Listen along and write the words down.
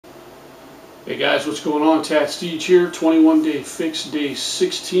Hey guys, what's going on? Tat Steege here. 21-day fix. Day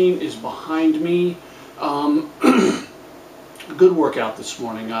 16 is behind me. Good workout this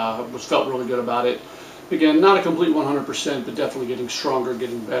morning. Felt really good about it. Again, not a complete 100%, but definitely getting stronger,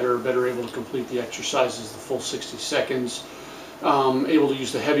 getting better able to complete the exercises the full 60 seconds. Able to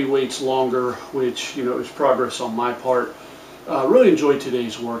use the heavy weights longer, which is progress on my part. Really enjoyed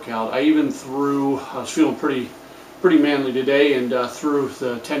today's workout. I was feeling pretty manly today, and threw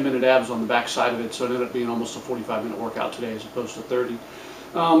the 10-minute abs on the back side of it, so it ended up being almost a 45-minute workout today as opposed to 30.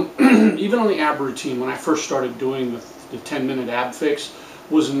 Even on the ab routine, when I first started doing the 10-minute ab fix,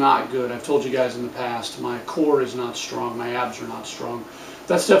 was not good. I've told you guys in the past, my core is not strong, my abs are not strong.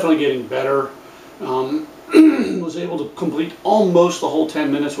 That's definitely getting better. Was able to complete almost the whole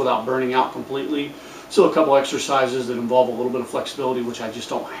 10 minutes without burning out completely. Still a couple exercises that involve a little bit of flexibility, which I just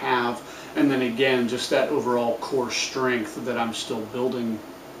don't have. And then again, just that overall core strength that I'm still building.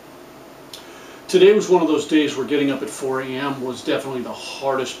 Today was one of those days where getting up at 4 a.m. was definitely the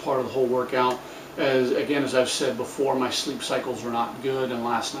hardest part of the whole workout. As I've said before, my sleep cycles are not good, and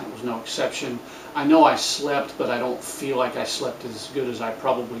last night was no exception. I know I slept, but I don't feel like I slept as good as I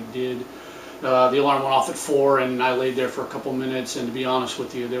probably did. The alarm went off at 4, and I laid there for a couple minutes, and to be honest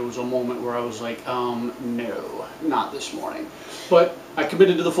with you, there was a moment where I was like, no, not this morning. But I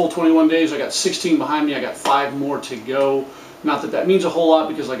committed to the full 21 days. I got 16 behind me. I got 5 more to go. Not that that means a whole lot,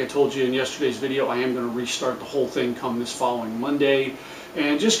 because like I told you in yesterday's video, I am going to restart the whole thing come this following Monday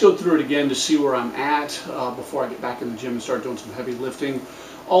and just go through it again to see where I'm at before I get back in the gym and start doing some heavy lifting.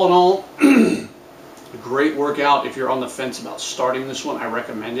 All in all, a great workout. If you're on the fence about starting this one, I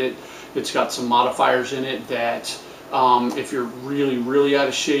recommend it. It's got some modifiers in it that if you're really out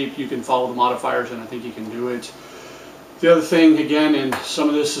of shape, you can follow the modifiers, and I think you can do it. The other thing, again, and some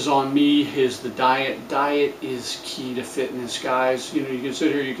of this is on me, is the diet. Diet is key to fitness, guys. You can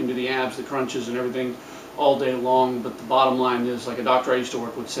sit here, you can do the abs, the crunches, and everything all day long, but the bottom line is, like a doctor I used to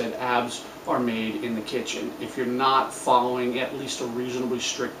work with said, abs are made in the kitchen. If you're not following at least a reasonably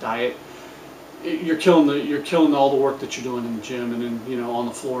strict diet, you're killing all the work that you're doing in the gym and then on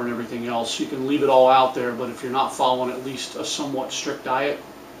the floor and everything else. You can leave it all out there, but if you're not following at least a somewhat strict diet,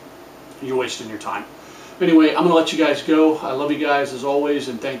 you're wasting your time. Anyway, I'm going to let you guys go. I love you guys as always,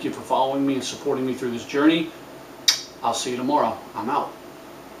 and thank you for following me and supporting me through this journey. I'll see you tomorrow. I'm out.